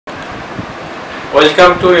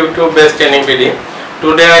Welcome to YouTube based training video.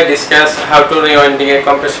 Today I discuss how to rewinding a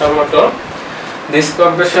compressor motor. This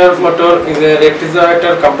compressor motor is a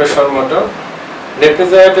refrigerator compressor motor.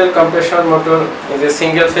 Refrigerator compressor motor is a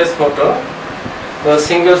single phase motor. The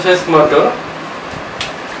single phase motor,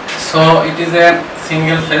 so it is a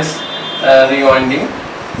single phase rewinding.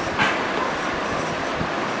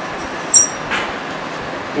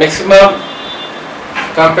 Maximum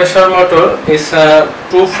compressor motor is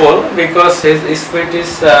 2-pole because its speed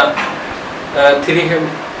is 3000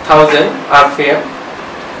 rpm.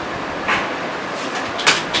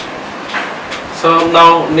 So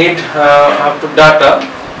now need up to data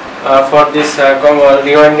for this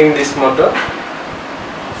rewinding this motor.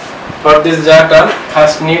 For this data,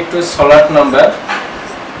 first need to slot number.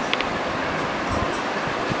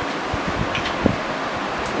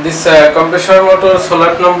 This compressor motor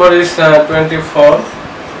slot number is 24,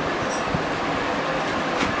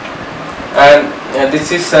 and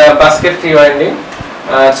this is basket rewinding.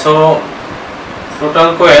 So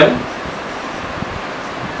total coil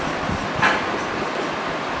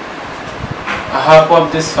half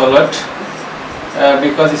of this slot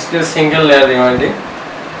because it's a single layer rewinding.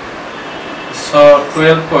 So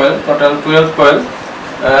 12 coil, total 12 coil.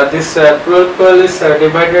 This 12 coil is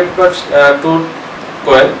divided by two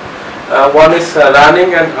coil. One is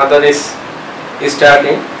running and other is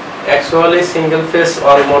starting. Actually single phase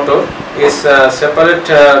or motor is separate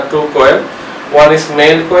two coil. One is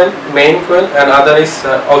main coil and other is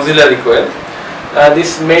auxiliary coil.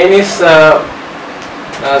 This main is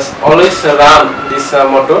always run this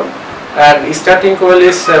motor, and starting coil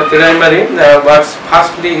is primary, but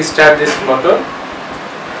firstly start this motor.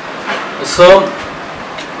 So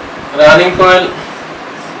running coil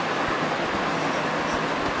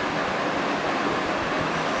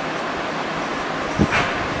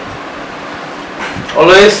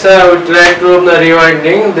always we try to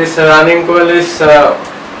rewinding. This running coil is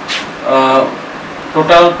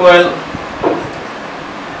total coil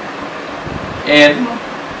N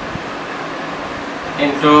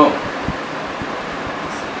into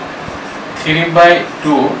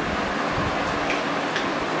 3/2.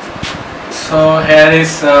 So here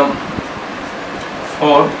is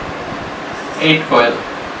 8 coil.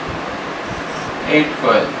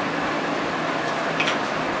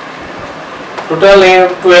 Total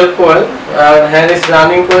 12 coil, and here is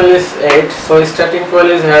running coil is 8, so starting coil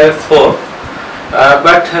is here 4,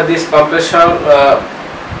 but this compressor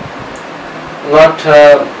not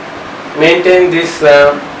maintain this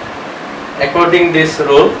according this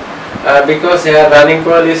rule, because here running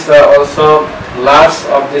coil is also last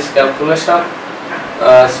of this calculation.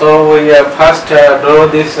 So we first draw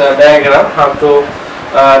this diagram, how to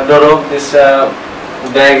draw this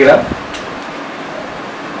diagram.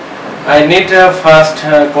 I need first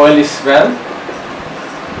coil span.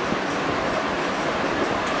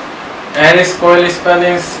 And this coil span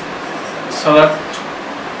is slot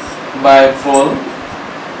by pole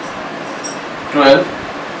 12,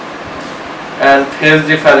 and phase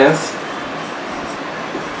difference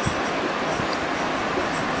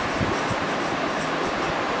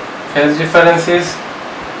is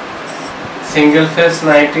single phase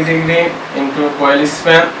 90 degree into coil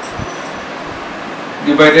span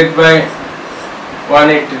divided by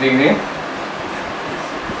 180 degree.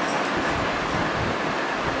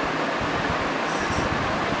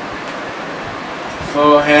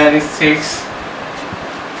 So here is 6.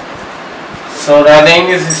 So running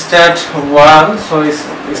is start 1. So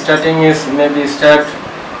starting is maybe start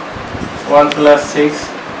 1 plus 6.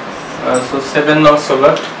 So 7 now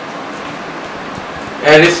slot.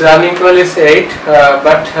 Here is running coil is 8,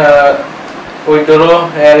 but we draw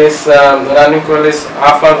here is running coil is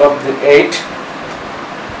upper of the 8.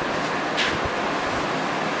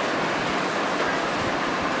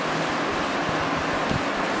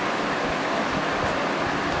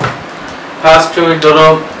 First we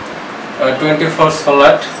draw 24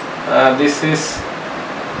 slot. This is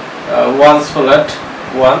 1 slot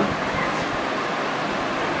 1.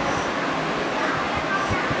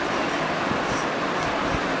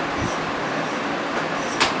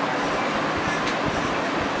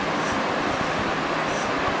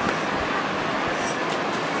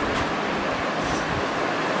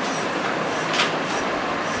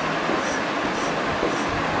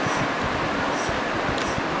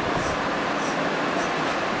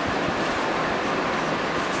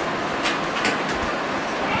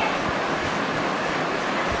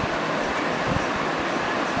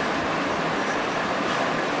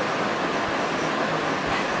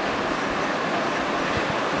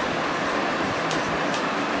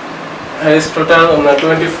 Is total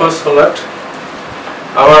 24 slot.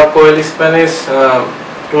 Our coil span is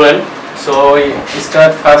 12. So we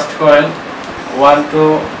start first coil 1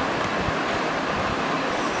 to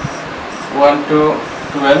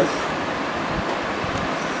 12.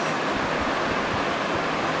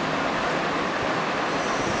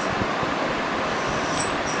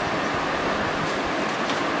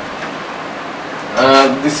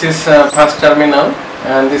 This is first terminal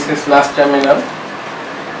and this is last terminal,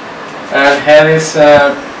 and here is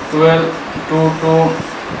 12 2 to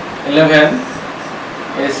 11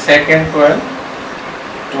 is second coil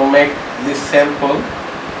to make this same pole.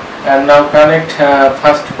 And now connect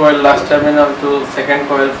first coil last terminal to second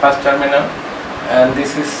coil first terminal, and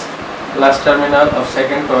this is last terminal of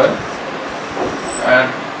second coil,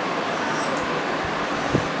 and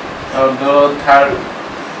draw third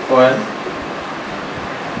coil,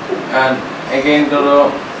 and again draw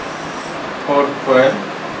fourth coil,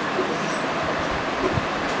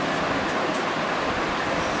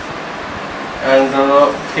 and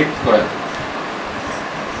draw fifth coil.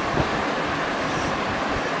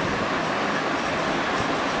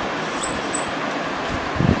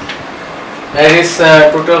 There is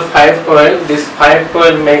total 5 coil. This 5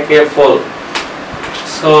 coil make a pole.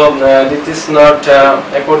 So this is not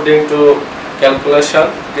according to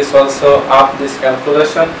calculation. This also up this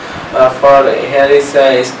calculation. For here is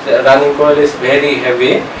running coil is very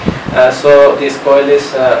heavy. So this coil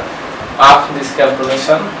is up this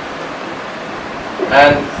calculation,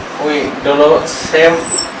 and we draw same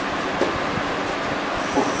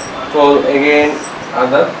pole again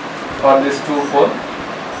other for this 2 pole.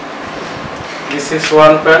 This is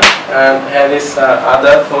one coil and here is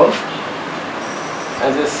other pole.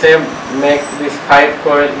 As I say, make this 5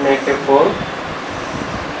 coil make a pole.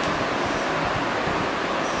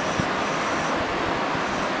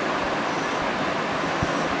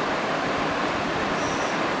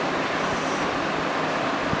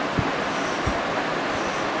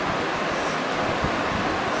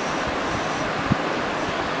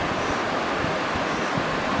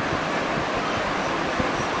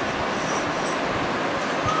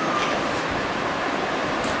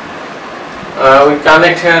 We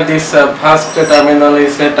connect here this first terminal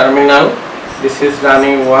is a terminal. This is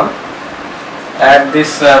running 1. And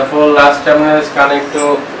this pole last terminal is connect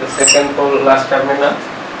to the second pole last terminal.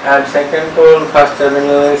 And second pole first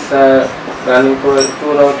terminal is running coil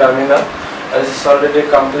 2 now terminal. This is already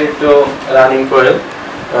complete to running coil.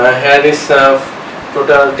 Here is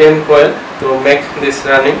total 10 coil to make this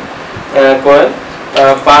running coil.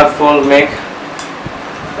 Per pole make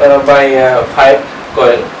by 5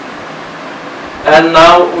 coil. And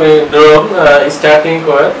now we draw starting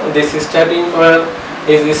coil. This starting coil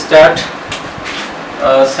is start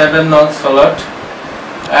 7 notch slot,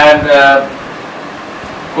 and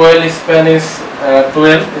coil span is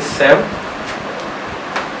 12 is same.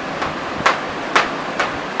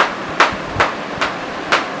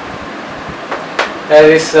 There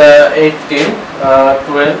is 18,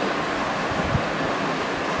 12.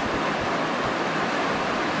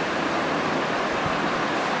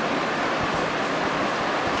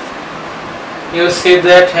 You see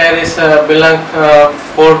that here is belong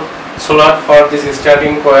 4 slot for this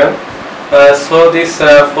starting coil. So this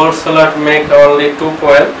 4 slot make only 2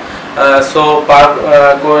 coil. So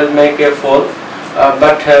per coil make a 4.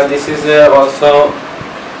 But this is also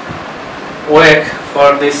weight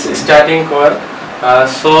for this starting coil.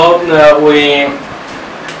 So we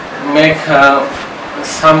make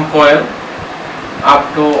some coil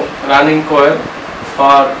up to running coil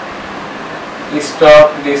for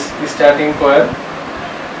stop this starting coil.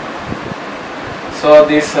 So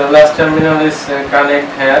this last terminal is connect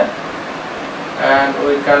here, and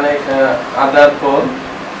we connect other pole,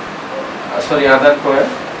 other coil.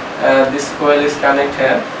 This coil is connect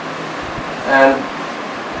here, and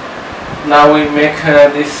now we make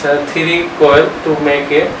this 3 coil to make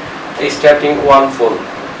a starting 1 pole.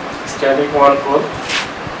 Starting 1 pole.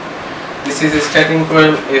 This is starting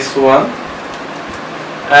coil S1.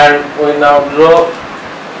 And we now draw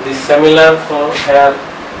the similar for here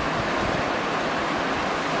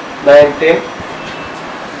 19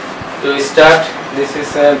 to start. This is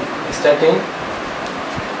starting,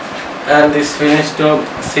 and this finish to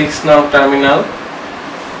 6 now terminal,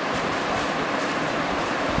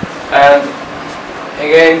 and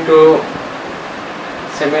again to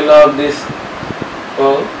similar this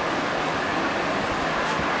pole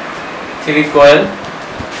 3 coil.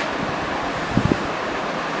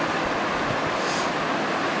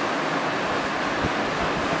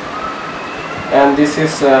 And this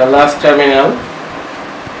is last terminal.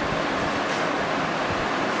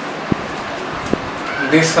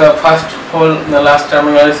 This first pole last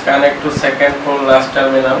terminal is connected to second pole last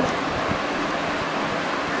terminal.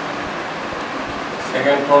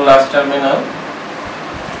 Second pole last terminal,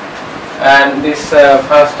 and this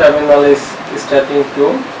first terminal is starting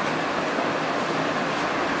to.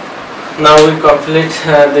 Now we complete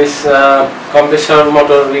this compressor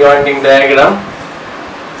motor rewinding diagram.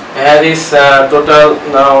 Here is total,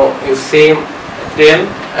 now you see 10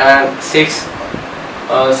 and 6,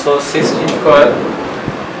 so 16 coil,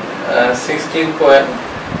 16 coil,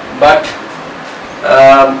 but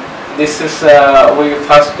this is we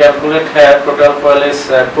first calculate here. Total coil is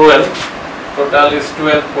 12. Total is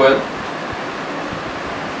 12 coil.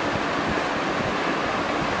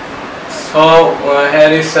 So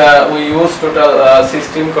here is we use total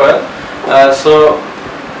 16 coil. So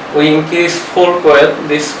we increase 4 coil.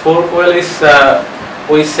 This 4 coil is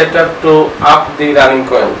we set up to up the running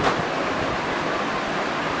coil.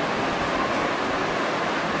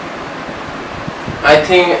 I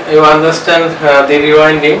think you understand the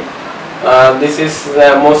rewinding. This is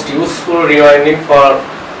the most useful rewinding for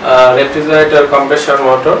refrigerator compressor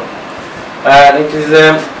motor, and it is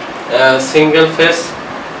a single phase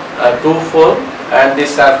 2-4, and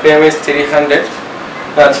this RPM is 3000.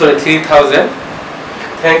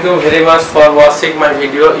 Thank you very much for watching my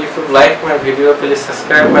video. If you like my video, please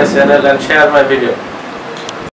subscribe my channel and share my video.